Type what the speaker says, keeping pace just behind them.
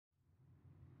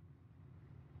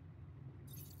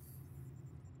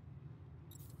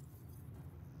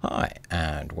Hi,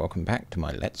 and welcome back to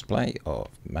my Let's Play of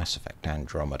Mass Effect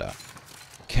Andromeda.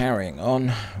 Carrying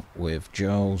on with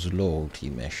Joel's loyalty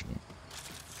mission.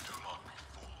 Do not be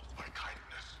fooled by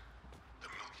kindness. The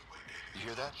Milky Way Galaxy. You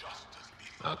hear that? Just as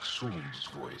Aksu's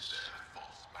voice.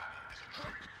 false banner is a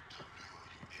trick to lure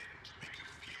you in to make you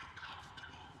feel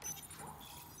comfortable.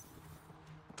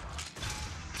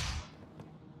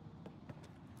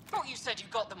 Thought you said you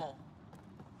got them all.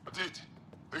 I did.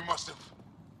 They must have.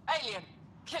 Alien,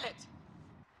 kill it.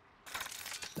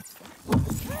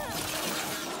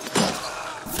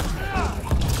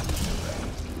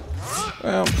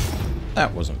 Well,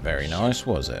 that wasn't very nice,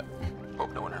 was it?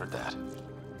 Hope no one heard that.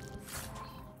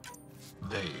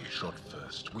 They shot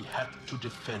first. We had to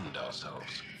defend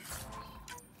ourselves.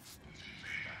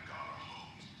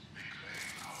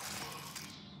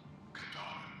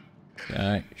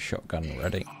 Okay, shotgun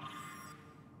ready.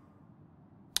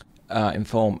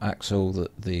 Inform Axel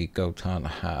that the Goltan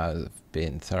have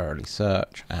been thoroughly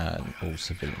searched and all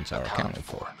civilians are accounted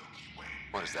for.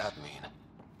 What does that mean?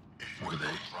 Were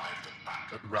they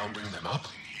rounding them up?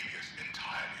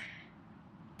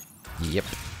 Yep.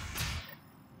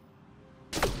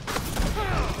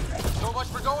 So much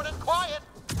for going in quiet!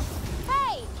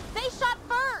 Hey! They shot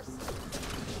first!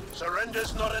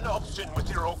 Surrender's not an option with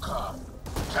your Oka.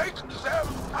 Take them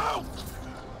out!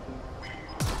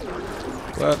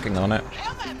 Working on it.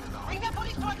 Helmet, bring that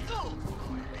police truck too.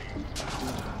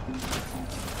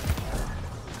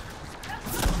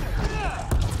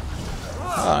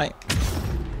 Hi.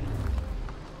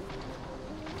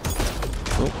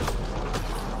 Oh.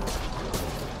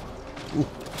 Ooh.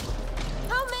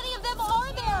 How many of them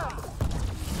are there?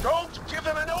 Don't give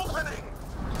them an opening!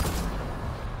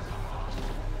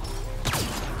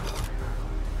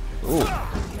 Ooh.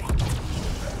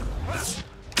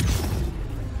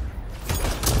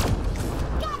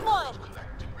 Got one!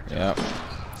 Yep.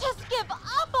 Just give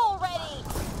up already!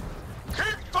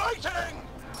 Keep fighting!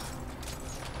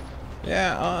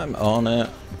 Yeah, I'm on it.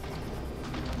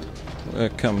 We'll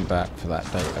come back for that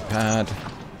data pad.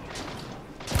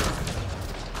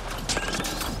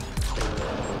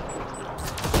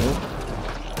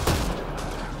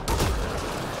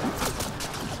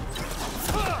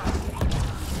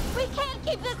 We can't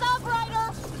keep this up,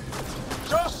 Ryder!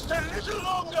 Just a little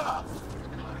longer!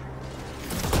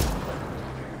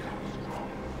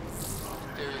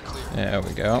 Area clear. There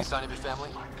we go. Any sign of your family?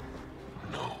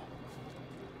 No.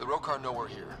 The Rokar nowhere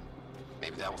here.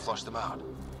 Maybe that will flush them out.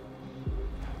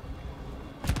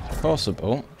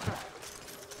 Possible.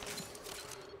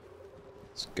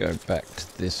 Let's go back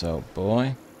to this old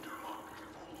boy.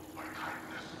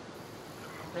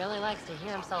 Really likes to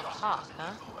hear himself talk,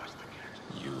 huh?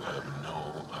 You have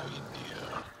no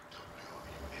idea.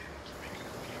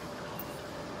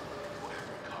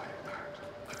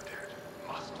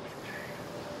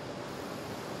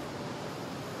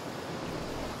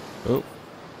 Oh,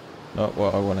 not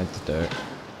what I wanted to do.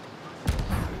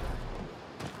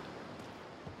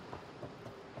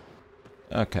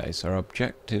 Okay, so our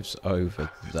objective's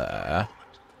over there.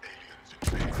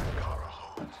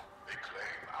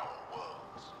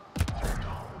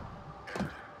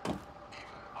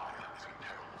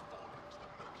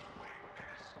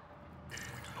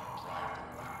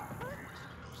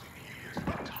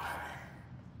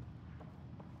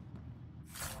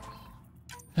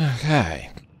 Okay.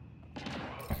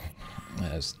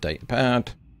 There's the data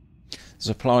pad.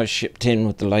 Supplies shipped in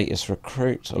with the latest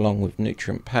recruits, along with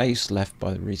nutrient paste left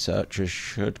by the researchers,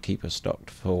 should keep us stocked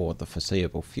for the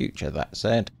foreseeable future. That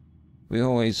said, we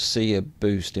always see a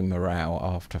boost in morale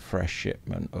after fresh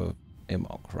shipment of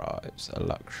Imok arrives. A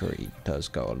luxury does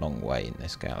go a long way in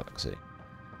this galaxy.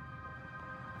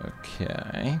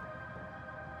 Okay.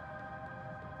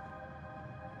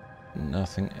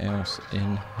 Nothing else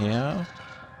in here.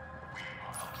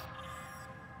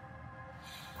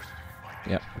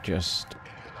 Yep, just...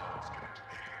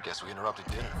 Guess we interrupted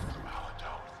dinner.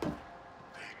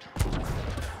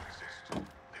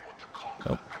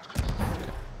 Oh.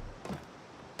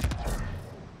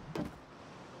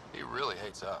 He really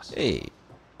hates us. Hey.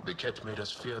 The Ket made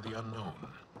us fear the unknown.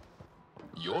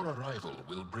 Your arrival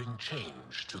will bring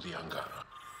change to the Angara.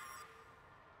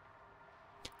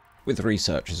 With the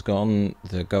researchers gone,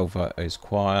 the Golva is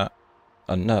quiet.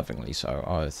 Unnervingly so.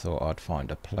 I thought I'd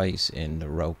find a place in the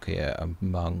Rolkia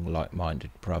among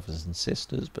like-minded brothers and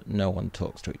sisters, but no one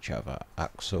talks to each other.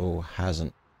 Axel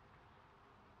hasn't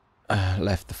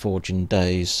left the forging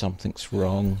days. Something's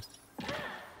wrong.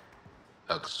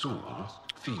 Aksu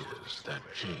fears that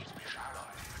change.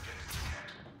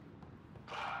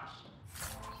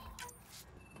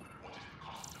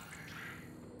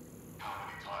 How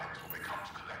many times will we come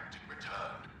to collect in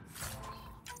return?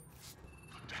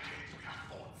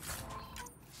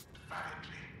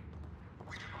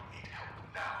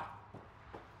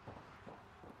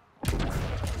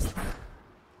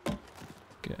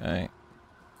 Okay.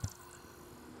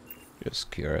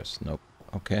 Just curious. Nope.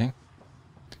 Okay.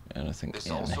 Anything This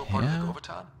in also part of the here?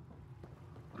 Govatan?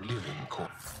 Living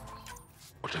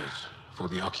quarters for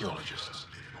the archaeologists.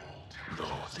 Though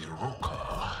the Roka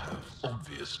have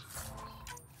obviously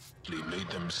made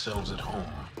themselves at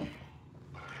home.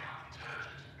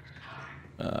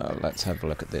 Let's have a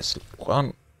look at this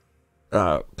one.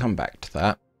 Come back to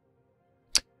that.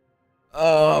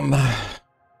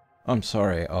 I'm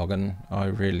sorry, Ogden. I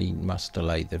really must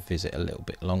delay the visit a little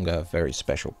bit longer. A very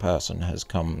special person has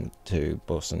come to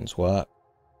Bussen's work.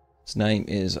 His name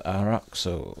is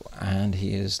Araxo, and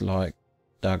he is like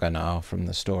Daganar from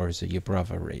the stories of your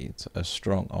brother reads. A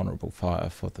strong, honourable fighter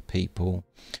for the people.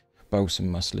 Bosun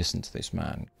must listen to this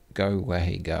man. Go where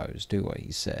he goes, do what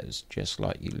he says, just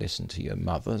like you listen to your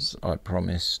mothers. I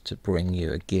promise to bring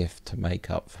you a gift to make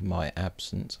up for my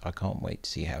absence. I can't wait to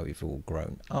see how you've all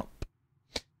grown up.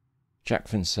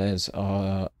 Jackson says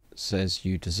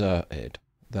you deserted,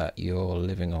 that you're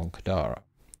living on Kadara.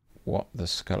 What the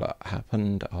skull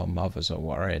happened? Our mothers are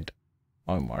worried.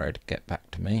 I'm worried. Get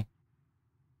back to me.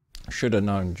 Should have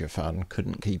known Jafan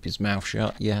couldn't keep his mouth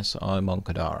shut. Yes, I'm on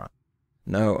Kadara.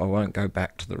 No, I won't go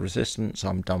back to the Resistance.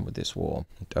 I'm done with this war.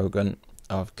 Dogan,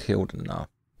 I've killed enough.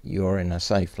 You're in a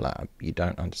safe lab. You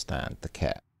don't understand the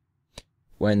cat.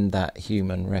 When that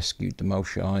human rescued the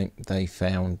Molshite, they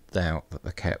found out that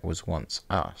the cat was once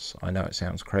us. I know it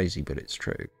sounds crazy, but it's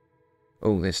true.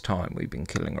 All this time we've been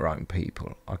killing our own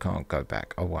people. I can't go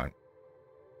back. I won't.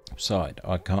 Besides,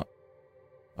 I can't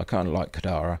like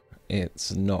Kadara.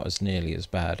 It's not as nearly as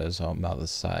bad as our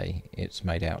mothers say it's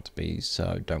made out to be,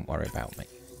 so don't worry about me.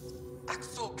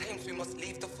 Axel claims we must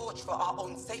leave the forge for our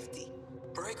own safety.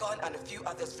 Bregon and a few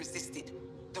others resisted.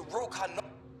 The Rogue are not...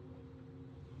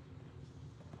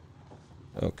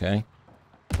 Okay.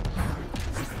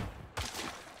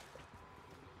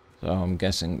 So I'm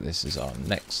guessing this is our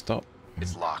next stop.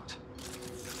 It's locked.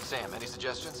 Sam, any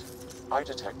suggestions? I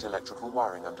detect electrical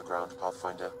wiring underground,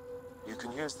 Pathfinder. You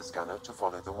can use the scanner to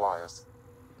follow the wires.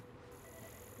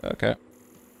 Okay.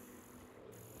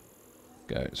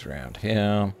 Goes around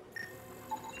here.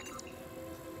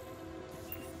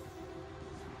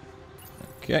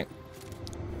 Okay.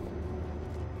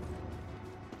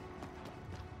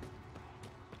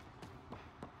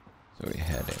 So we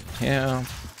head in here.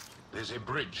 There's a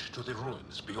bridge to the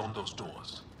ruins beyond those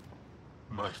doors.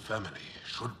 My family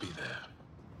should be there.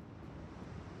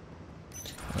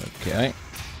 Okay.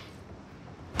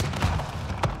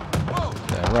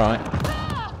 They're right.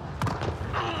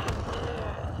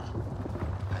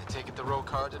 I take it the road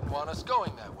car didn't want us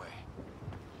going that way.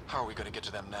 How are we going to get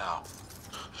to them now?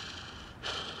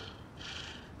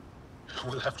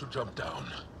 We'll have to jump down.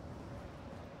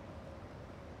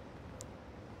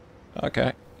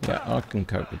 Okay. Yeah, I can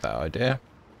cope with that idea.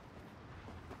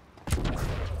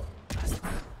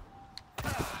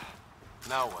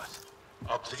 Now what?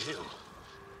 Up the hill.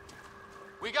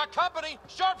 We got company!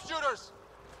 Sharpshooters!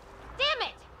 Damn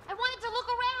it! I wanted to look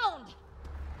around!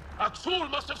 Axul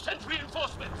must have sent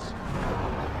reinforcements!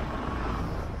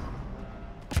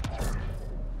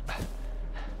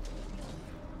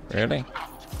 Really? You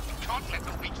can't let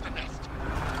them reach the nest.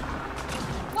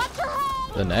 Watch your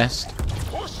head! The nest?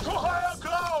 Push to higher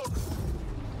ground!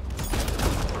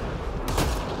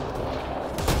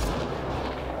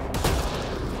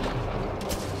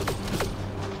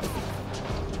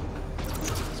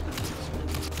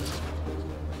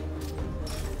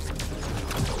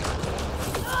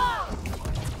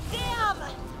 Damn!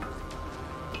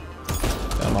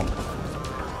 Come on.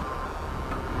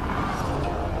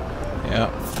 Yeah.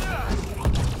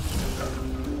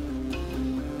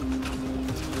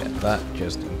 Get that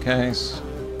just in case.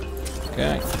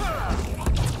 Okay.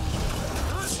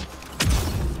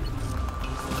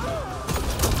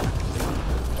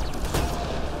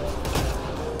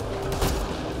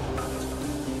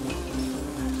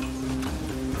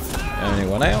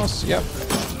 Anyone else? Yep.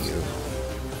 You.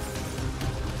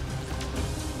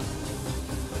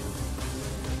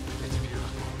 It's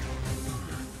beautiful.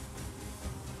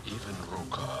 Even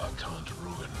Roka can't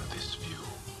ruin this view.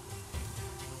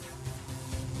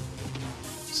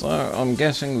 So I'm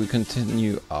guessing we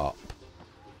continue up.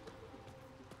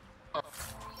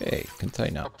 Hey,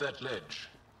 container. Up that ledge.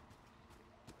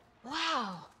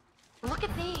 Wow! Look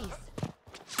at these!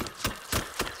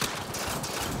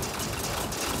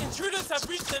 Intruders have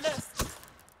reached the nest!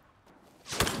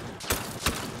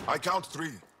 I count 3.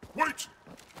 Wait!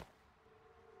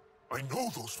 I know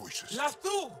those voices.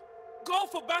 Lastu! Go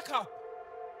for backup!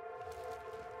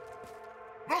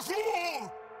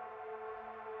 Nazul!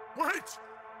 Wait!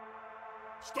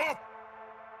 Stop!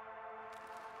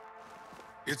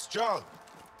 It's Jal.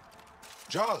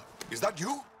 Jarl, is that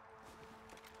you?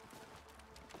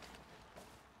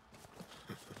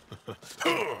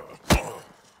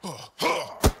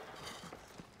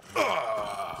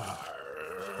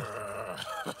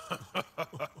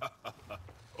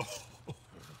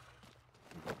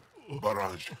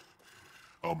 Barrage,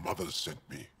 our mothers sent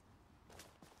me.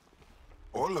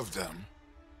 All of them?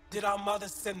 Did our mother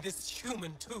send this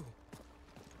human too?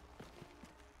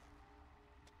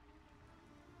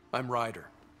 I'm Ryder,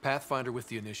 Pathfinder with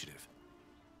the Initiative.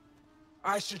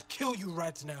 I should kill you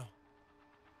right now.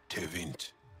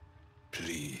 Tevint,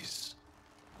 please.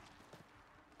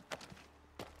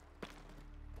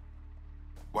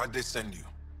 Why'd they send you?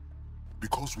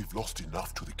 Because we've lost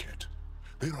enough to the kid.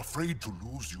 They're afraid to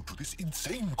lose you to this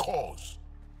insane cause.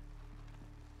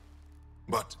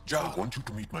 But, I Jarl... want you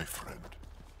to meet my friend,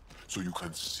 so you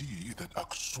can see that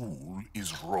Aksul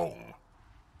is wrong.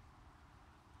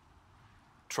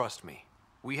 Trust me,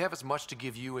 we have as much to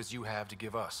give you as you have to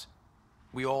give us.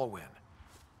 We all win.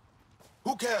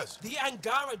 Who cares? The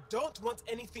Angara don't want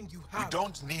anything you have. We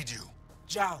don't need you.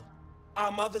 Jal,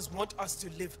 our mothers want us to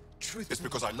live truthfully. It's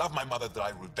because I love my mother that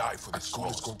I will die for this Aksul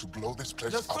cause. is going to blow this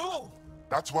place The up. fool!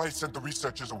 That's why he sent the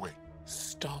researchers away.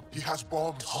 Stop He has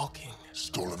bombs. talking.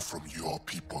 Stolen from your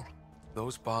people.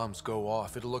 Those bombs go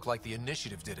off, it'll look like the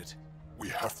Initiative did it. We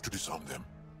have to disarm them.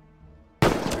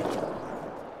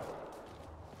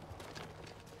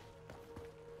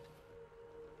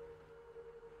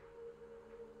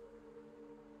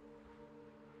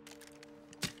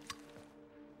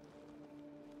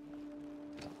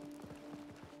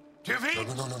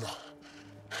 No.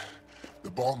 The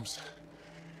bombs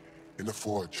in the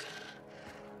forge.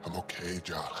 I'm okay,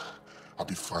 Jarl. I'll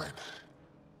be fine.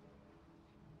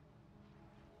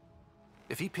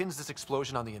 If he pins this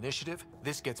explosion on the Initiative,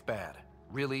 this gets bad.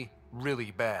 Really,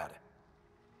 really bad.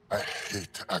 I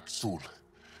hate Aksul.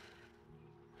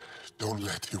 Don't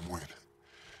let him win.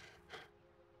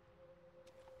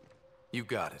 You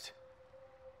got it.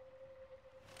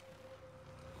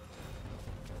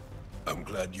 I'm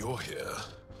glad you're here.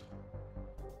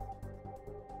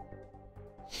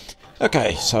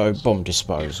 Okay, so bomb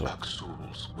disposal. If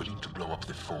Aksul's willing to blow up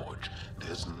the forge,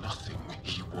 there's nothing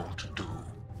he won't do.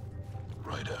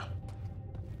 Ryder,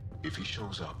 if he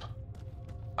shows up...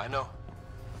 I know.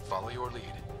 Follow your lead.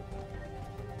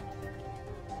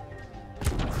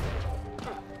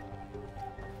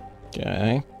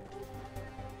 Okay.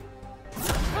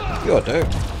 You're dude.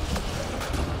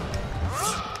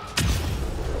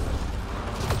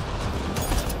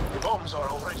 The bombs are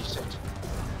already set.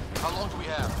 How long do we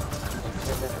have?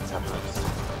 10 minutes at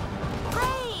most.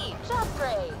 Great! Just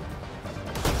great!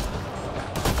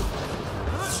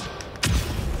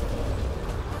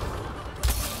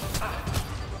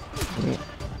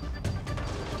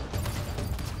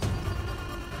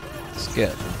 Let's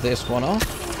get this one off.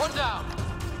 One down!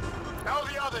 Now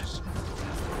the others!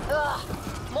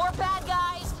 Ugh! More bad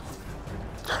guys!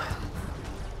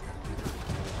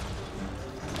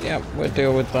 Yeah, we'll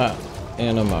deal with that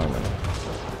in a moment.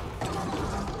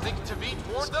 Think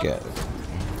Tavit warned them? Get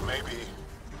Maybe.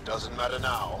 Doesn't matter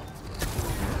now.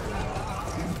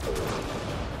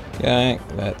 Okay,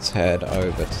 let's head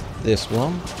over to this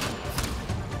one.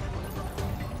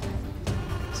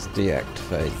 Let's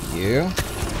deactivate you.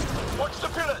 Watch the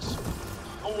pillars!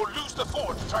 Or we'll lose the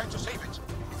forge trying to save it.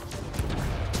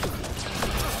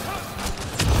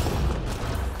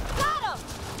 Got him!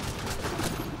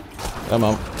 Come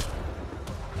on.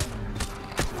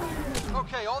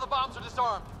 Okay, all the bombs are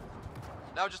disarmed.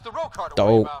 Now just the roll card to Oh.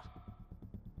 worry about.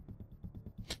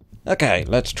 Okay,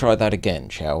 let's try that again,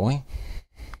 shall we?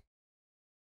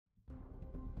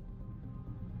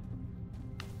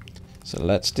 So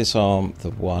let's disarm the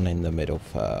one in the middle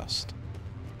first.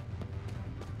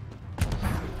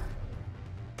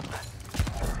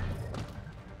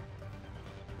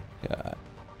 Okay.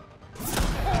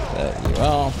 There you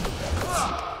are.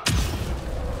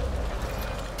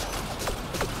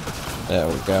 There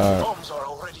we go. Bombs are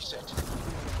already set.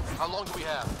 How long do we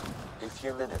have? A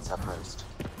few minutes at most.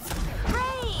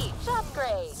 Great! Just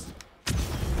great!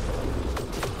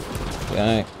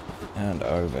 Okay, and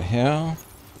over here.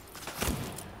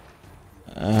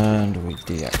 And we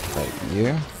deactivate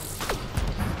you.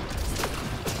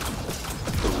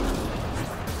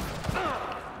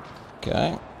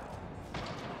 Okay.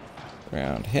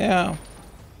 Around here.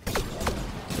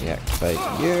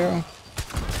 Deactivate you.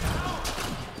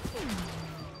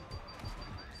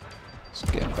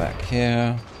 Let's get back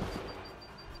here.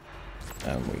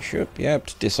 And we should be able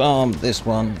to disarm this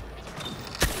one.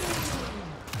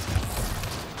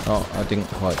 Oh, I didn't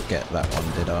quite get that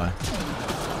one, did I?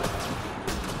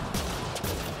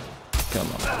 Come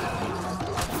on.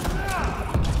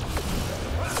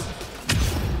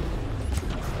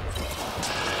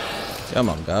 Come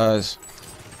on, guys.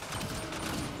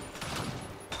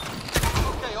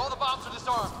 Okay, all the bombs are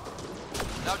disarmed.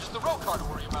 Now just the roll car to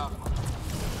worry about.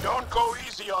 Don't go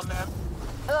easy on them.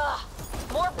 Ugh.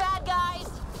 More bad guys.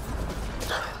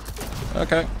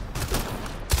 Okay.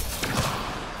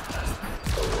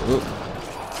 Ooh.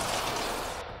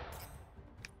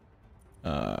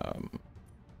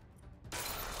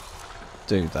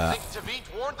 Do that. Think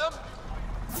Tavit warned them?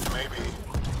 Maybe.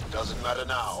 Doesn't matter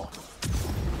now.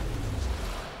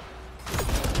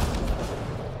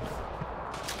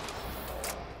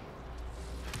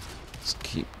 Let's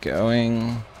keep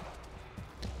going.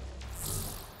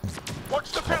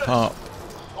 Watch the pillars! Up.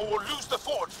 Or we'll lose the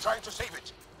forge trying to save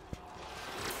it.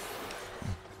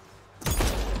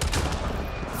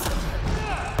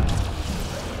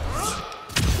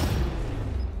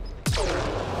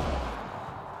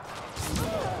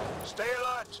 Stay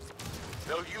alert.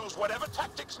 They'll use whatever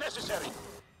tactics necessary.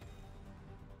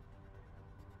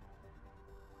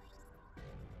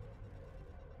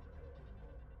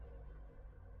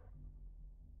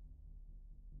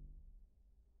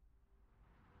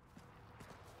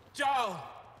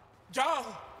 Jarl!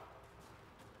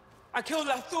 I killed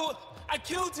Lathor! I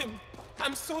killed him!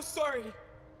 I'm so sorry!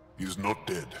 He's not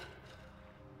dead.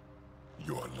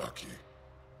 You are lucky.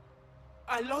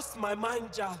 I lost my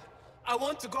mind, Jarl. I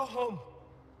want to go home.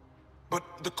 But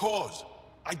the cause.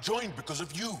 I joined because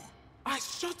of you. I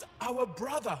shot our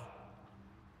brother.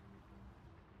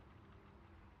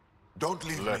 Don't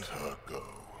leave Let me. her go.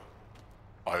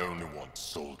 I only want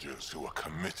soldiers who are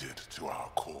committed to our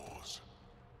cause.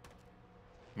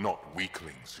 Not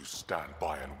weaklings who stand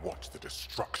by and watch the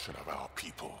destruction of our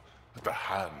people at the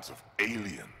hands of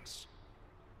aliens.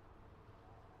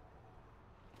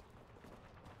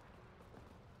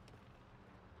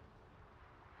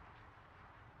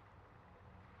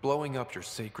 Blowing up your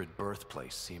sacred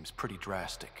birthplace seems pretty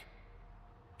drastic.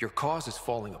 Your cause is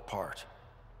falling apart.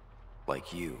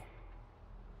 Like you.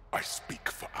 I speak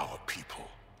for our people.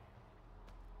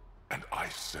 And I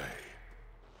say,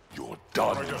 you're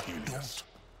done, Helios.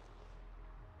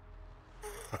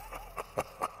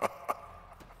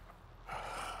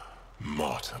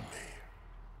 Martyr me.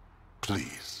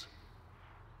 Please.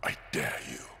 I dare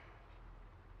you.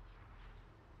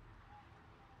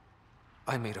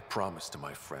 I made a promise to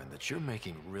my friend that you're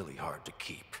making really hard to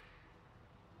keep.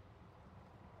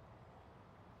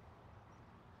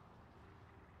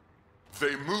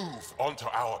 They move onto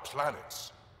our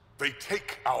planets. They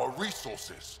take our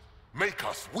resources, make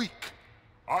us weak.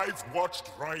 I've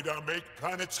watched Ryder make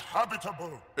planets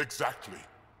habitable. Exactly.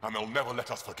 And they'll never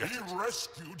let us forget it. He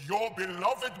rescued your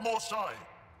beloved Mosai.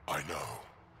 I know.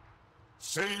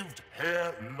 Saved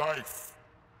her life.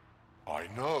 I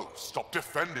know. Stop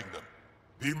defending them.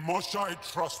 The Mosai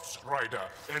trusts Ryder.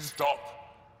 And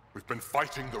stop. We've been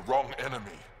fighting the wrong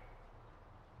enemy.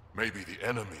 Maybe the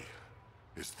enemy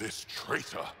is this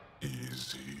traitor.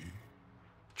 Easy.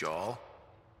 Jarl?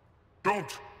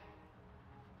 Don't!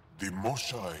 The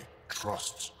Mosai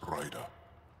trusts Ryder.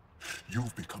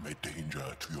 You've become a danger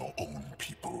to your own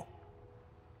people.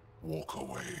 Walk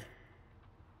away.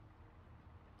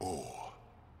 Or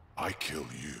I kill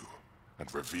you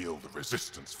and reveal the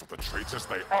resistance for the traitors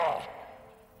they are!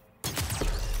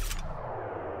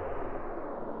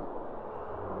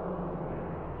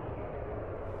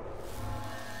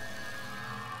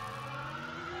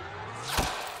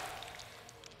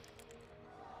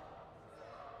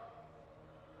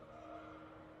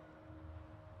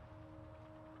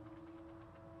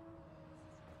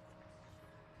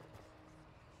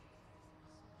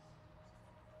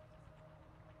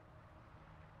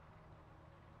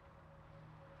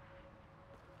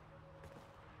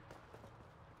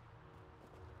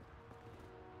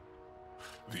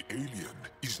 The alien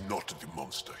is not the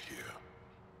monster here.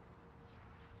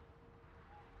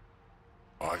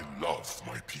 I love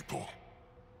my people.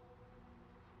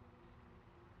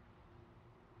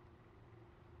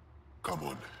 Come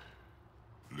on.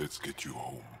 Let's get you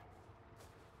home.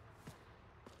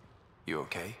 You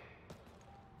okay?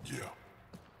 Yeah.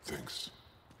 Thanks.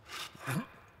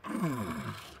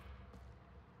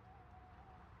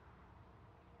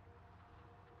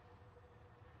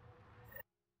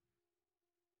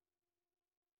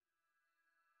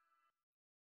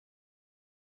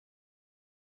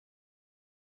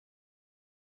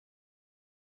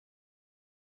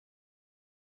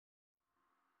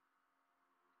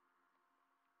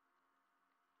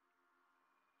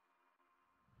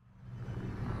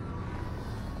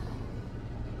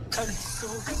 I'm so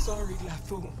sorry,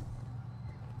 Lathor.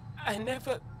 I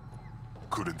never...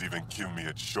 Couldn't even kill me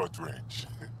at short range.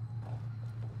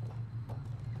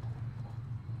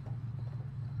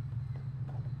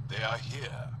 They are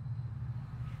here.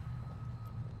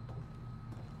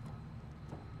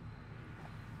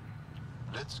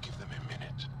 Let's give them a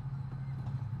minute.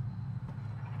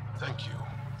 Thank you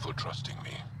for trusting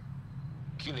me.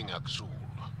 Killing Aksul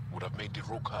would have made the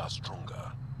Roka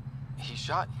stronger. He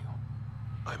shot you.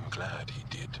 I'm glad he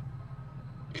did.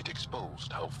 It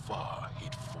exposed how far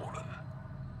he'd fallen.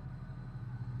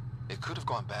 It could have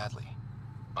gone badly.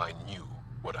 I knew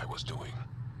what I was doing.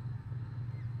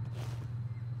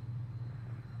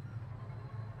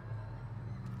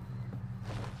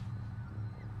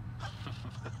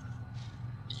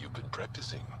 You've been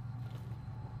practicing.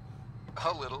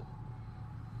 A little.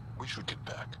 We should get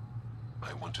back.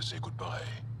 I want to say goodbye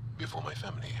before my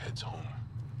family heads home.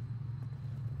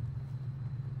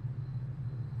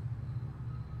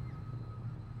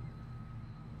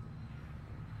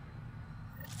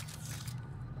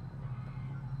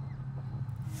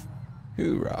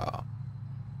 Hoorah.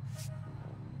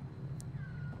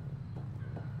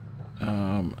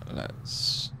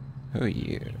 Who are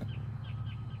you?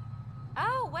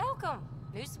 Oh, welcome.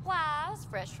 New supplies,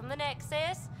 fresh from the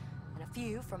Nexus, and a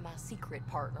few from my secret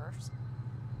partners.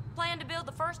 Plan to build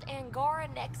the first Angara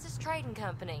Nexus trading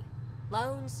company.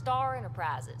 Lone Star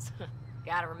Enterprises.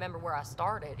 Gotta remember where I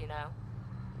started, you know.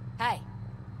 Hey,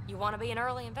 you want to be an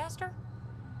early investor?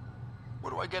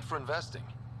 What do I get for investing?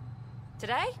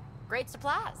 Today, great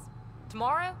supplies.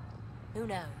 Tomorrow, who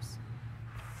knows?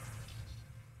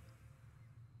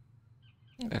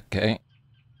 Okay.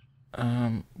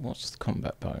 What's the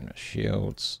combat bonus?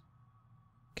 Shields.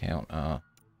 Counter.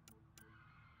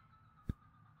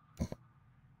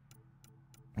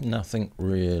 Nothing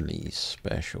really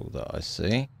special that I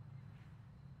see.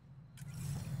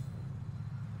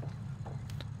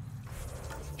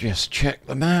 Just check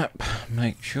the map.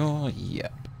 Make sure.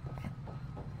 Yep.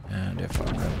 And if I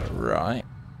remember right.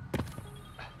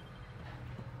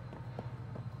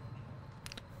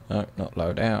 Oh, not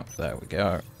load out. There we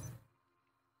go.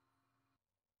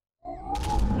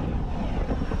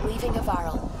 Leaving a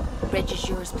viral. Bridge is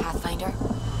yours, Pathfinder.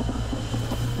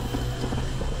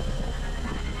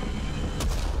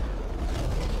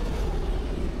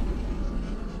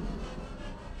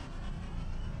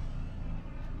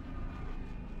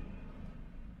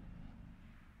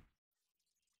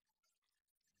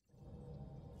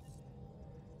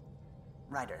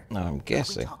 Ryder, I'm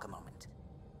guessing talk a moment.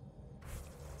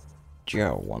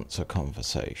 Joe wants a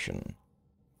conversation.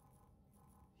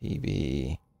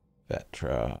 Hebe,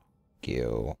 Vetra,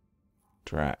 Gil,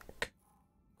 Drac,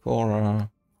 Cora,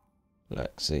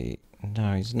 Lexi.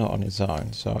 No, he's not on his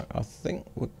own, so I think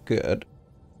we're good.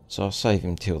 So I'll save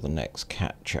him till the next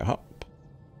catch up.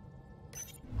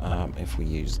 If we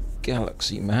use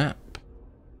Galaxy map.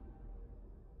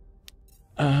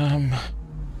 Our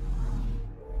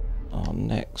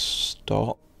next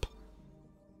stop.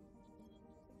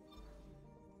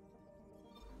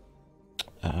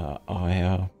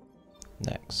 Aya,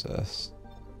 Nexus,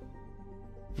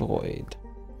 Void.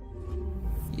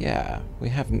 Yeah, we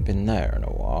haven't been there in a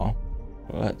while.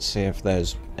 Let's see if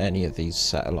there's any of these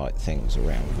satellite things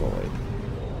around Void.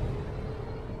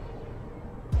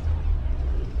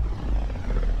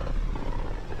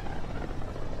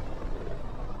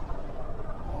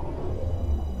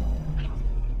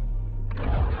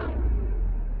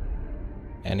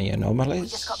 Any anomalies? We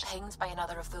just got pinged by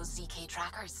another of those ZK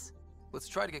trackers. Let's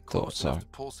try to get close enough to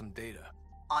pull some data.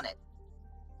 On it.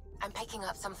 I'm picking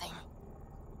up something.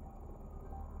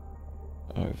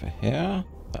 Over here.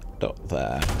 That dot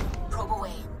there. Probe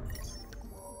away.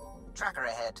 Tracker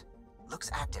ahead.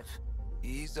 Looks active.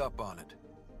 Ease up on it.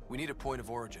 We need a point of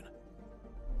origin.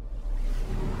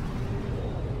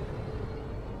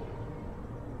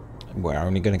 We're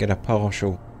only going to get a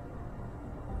partial.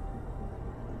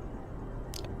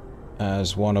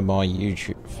 As one of my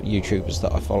YouTubers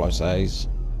that I follow says,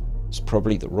 it's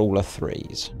probably the rule of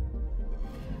threes.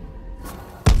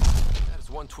 That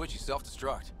is one twitchy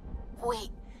self-destruct.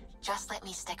 Wait, just let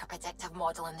me stick a predictive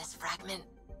model in this fragment.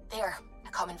 There, a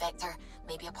common vector,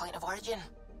 maybe a point of origin.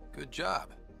 Good job.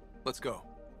 Let's go.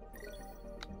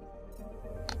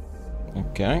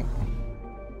 Okay.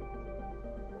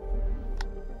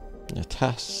 The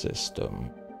task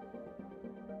system.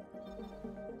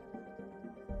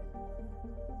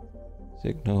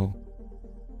 Signal.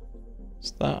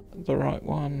 Is that the right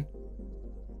one?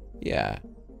 Yeah.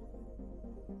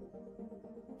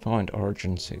 Find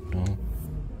origin signal.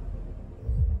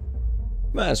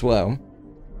 May as well.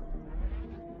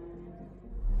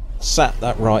 Sat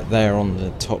that right there on the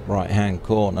top right hand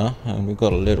corner, and we've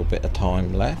got a little bit of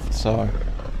time left, so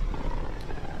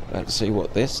let's see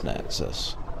what this nets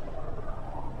us.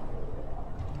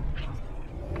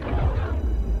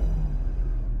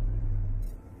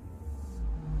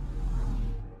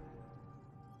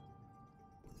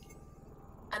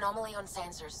 Anomaly on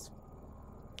sensors.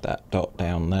 That dot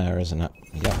down there, isn't it?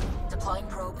 Yep. Deploying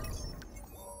probe.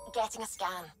 Getting a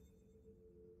scan.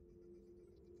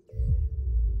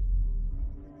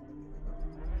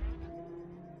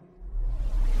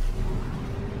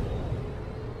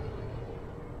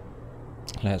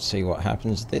 Let's see what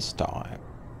happens this time.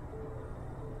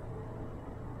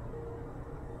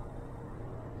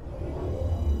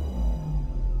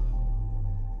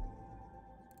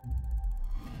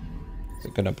 Is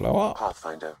it going to blow up?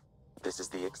 Pathfinder, this is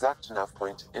the exact nav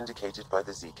point indicated by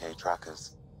the ZK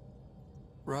trackers.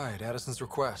 Right, Addison's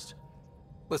request.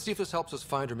 Let's see if this helps us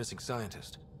find her missing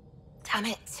scientist. Damn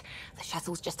it. The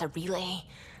shuttle's just a relay.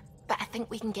 But I think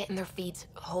we can get in their feeds.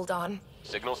 Hold on.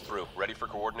 Signal's through. Ready for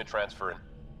coordinate transferring.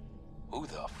 Who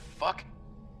the fuck?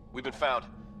 We've been found.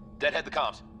 Deadhead the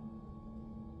comms.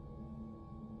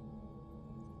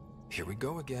 Here we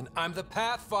go again. I'm the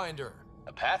Pathfinder.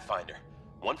 A Pathfinder?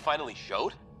 One finally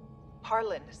showed?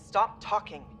 Harlan, stop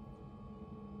talking.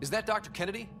 Is that Dr.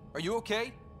 Kennedy? Are you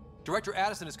okay? Director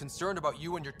Addison is concerned about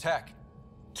you and your tech.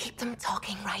 Keep them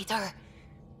talking, Ryder.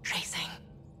 Tracing.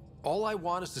 All I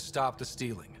want is to stop the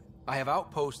stealing. I have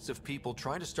outposts of people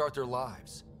trying to start their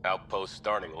lives. Outpost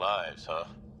starting lives, huh?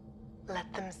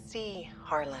 Let them see,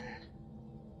 Harlan.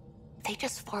 They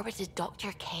just forwarded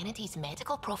Dr. Kennedy's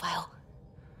medical profile.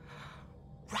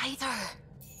 Ryder!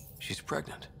 She's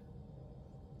pregnant.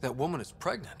 That woman is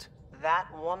pregnant. That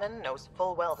woman knows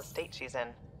full well the state she's in.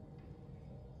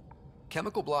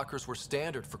 Chemical blockers were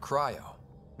standard for cryo.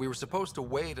 We were supposed to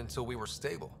wait until we were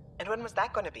stable. And when was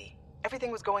that going to be?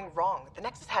 Everything was going wrong. The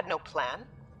Nexus had no plan.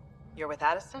 You're with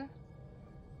Addison?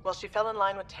 Well, she fell in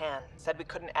line with Tan, said we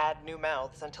couldn't add new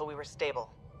mouths until we were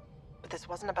stable. But this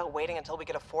wasn't about waiting until we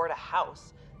could afford a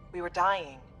house. We were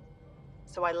dying.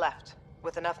 So I left,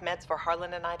 with enough meds for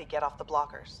Harlan and I to get off the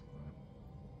blockers.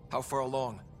 How far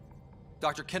along?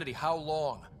 Dr. Kennedy, how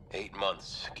long? 8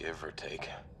 months, give or take.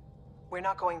 We're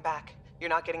not going back.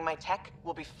 You're not getting my tech.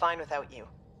 We'll be fine without you.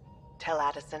 Tell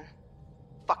Addison.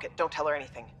 Fuck it, don't tell her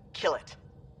anything. Kill it.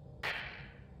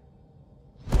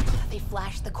 They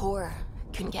flashed the core.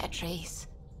 Couldn't get a trace.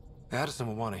 Addison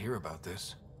will want to hear about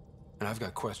this. And I've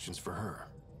got questions for her.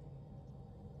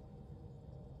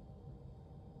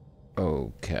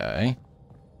 Okay.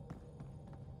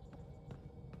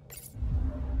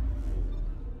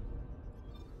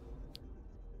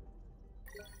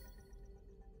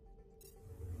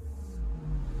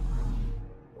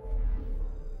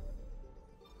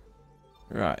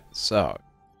 Right, so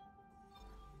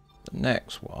the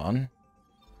next one,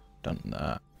 done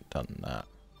that, done that,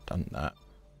 done that.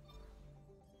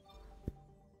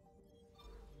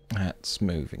 That's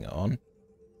moving on.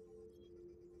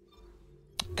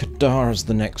 Kadara's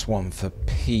the next one for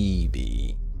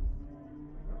PB.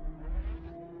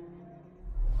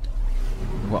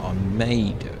 What I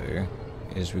may do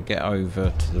is we get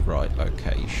over to the right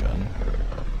location,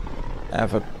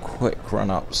 have a quick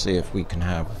run up, see if we can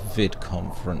have vid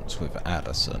conference with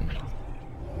Addison.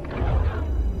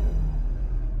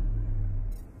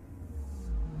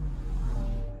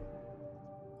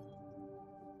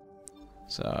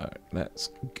 So let's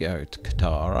go to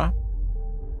Katara.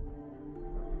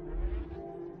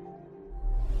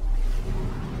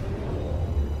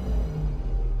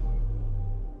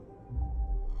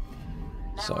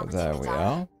 So there we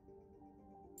are.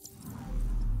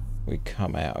 We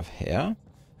come out of here.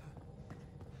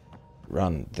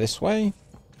 Run this way.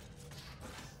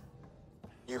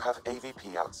 You have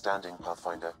AVP outstanding,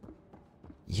 Pathfinder.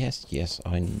 Yes, yes,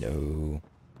 I know.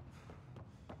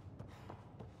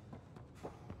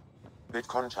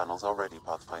 VidCon channels are ready,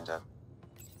 Pathfinder.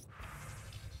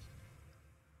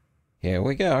 Here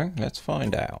we go. Let's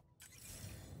find out.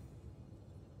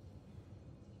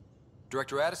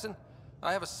 Director Addison,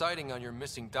 I have a sighting on your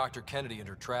missing Dr. Kennedy and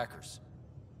her trackers.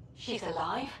 She's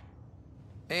alive?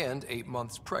 And 8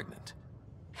 months pregnant.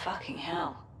 Fucking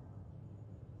hell.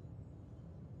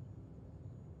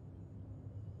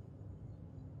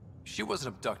 She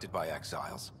wasn't abducted by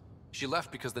exiles. She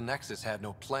left because the Nexus had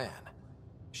no plan.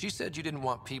 She said you didn't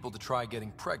want people to try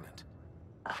getting pregnant.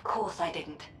 Of course I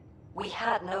didn't. We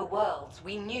had no worlds.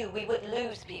 We knew we would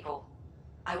lose people.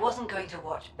 I wasn't going to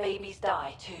watch babies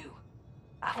die, too.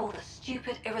 I thought the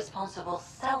stupid, irresponsible,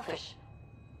 selfish.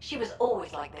 She was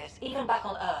always like this, even back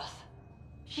on Earth.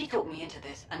 She talked me into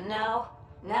this, and now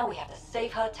we have to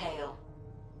save her tail.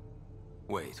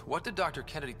 Wait, what did Dr.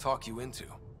 Kennedy talk you into?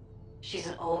 She's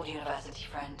an old university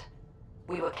friend.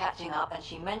 We were catching up, and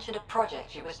she mentioned a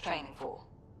project she was training for.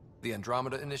 The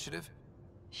Andromeda Initiative?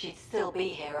 She'd still be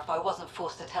here if I wasn't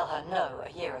forced to tell her no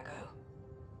a year ago.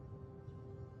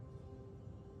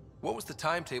 What was the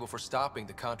timetable for stopping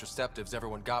the contraceptives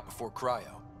everyone got before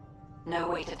cryo? No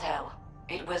way to tell.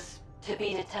 It was to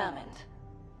be determined.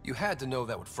 You had to know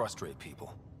that would frustrate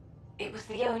people. It was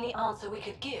the only answer we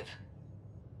could give.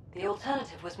 The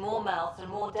alternative was more mouths and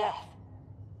more death.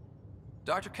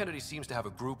 Dr. Kennedy seems to have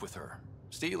a group with her.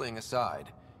 Stealing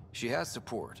aside, she has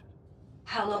support.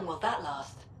 How long will that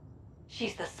last?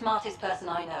 She's the smartest person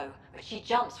I know, but she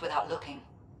jumps without looking.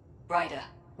 Ryder,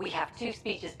 we have 2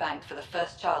 speeches banked for the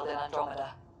first child in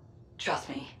Andromeda. Trust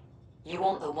me, you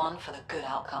want the one for the good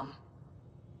outcome.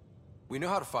 We know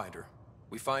how to find her.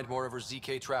 We find more of her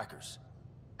ZK trackers.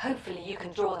 Hopefully you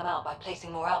can draw them out by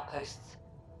placing more outposts.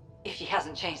 If she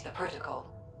hasn't changed the protocol.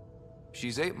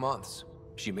 She's 8 months.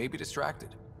 She may be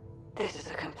distracted. This is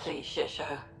a complete shit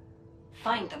show.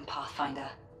 Find them, Pathfinder.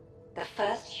 The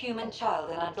first human child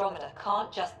in Andromeda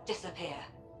can't just disappear.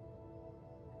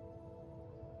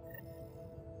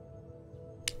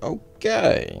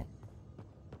 Okay.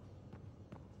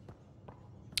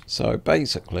 So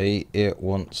basically it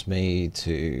wants me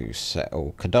to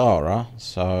settle Kadara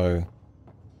so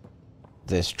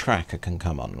this tracker can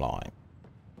come online.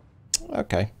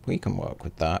 Okay, we can work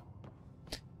with that.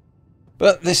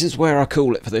 But this is where I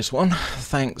call it for this one.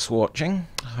 Thanks for watching.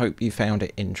 Hope you found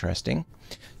it interesting.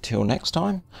 Till next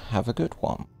time, have a good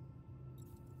one.